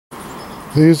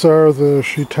These are the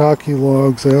shiitake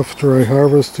logs after I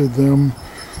harvested them.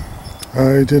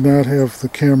 I did not have the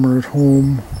camera at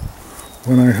home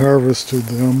when I harvested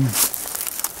them.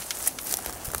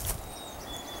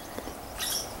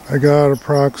 I got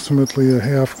approximately a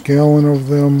half gallon of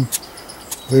them.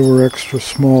 They were extra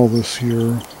small this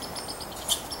year.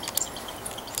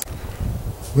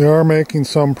 We are making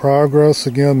some progress.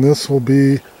 Again, this will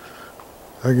be,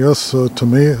 I guess, a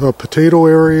potato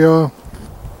area.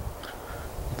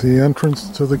 The entrance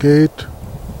to the gate.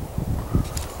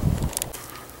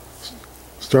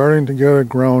 Starting to get it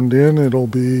ground in. It'll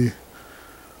be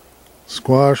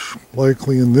squash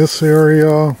likely in this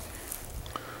area.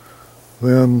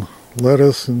 Then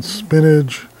lettuce and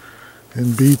spinach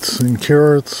and beets and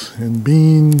carrots and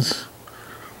beans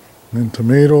and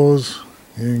tomatoes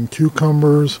and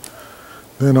cucumbers.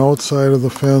 Then outside of the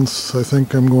fence I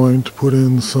think I'm going to put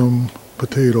in some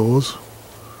potatoes.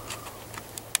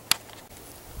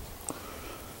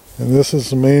 And this is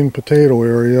the main potato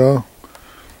area.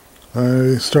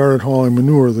 I started hauling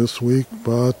manure this week,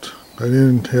 but I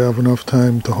didn't have enough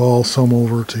time to haul some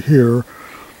over to here.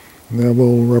 And that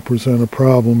will represent a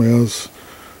problem, as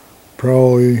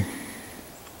probably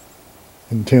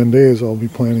in 10 days I'll be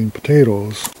planting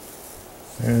potatoes.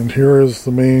 And here is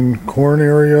the main corn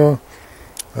area.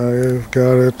 I've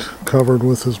got it covered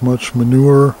with as much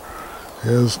manure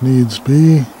as needs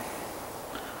be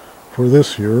for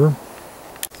this year.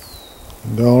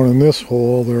 Down in this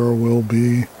hole there will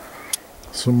be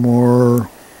some more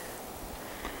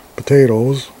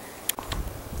potatoes.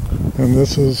 And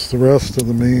this is the rest of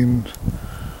the main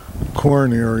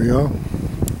corn area.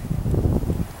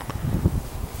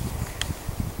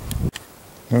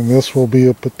 And this will be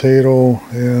a potato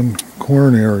and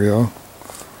corn area.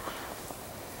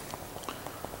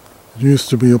 It used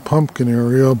to be a pumpkin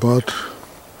area, but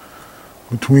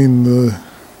between the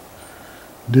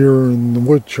deer and the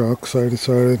woodchucks, I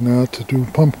decided not to do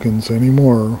pumpkins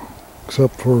anymore,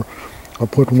 except for I'll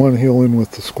put one hill in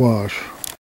with the squash.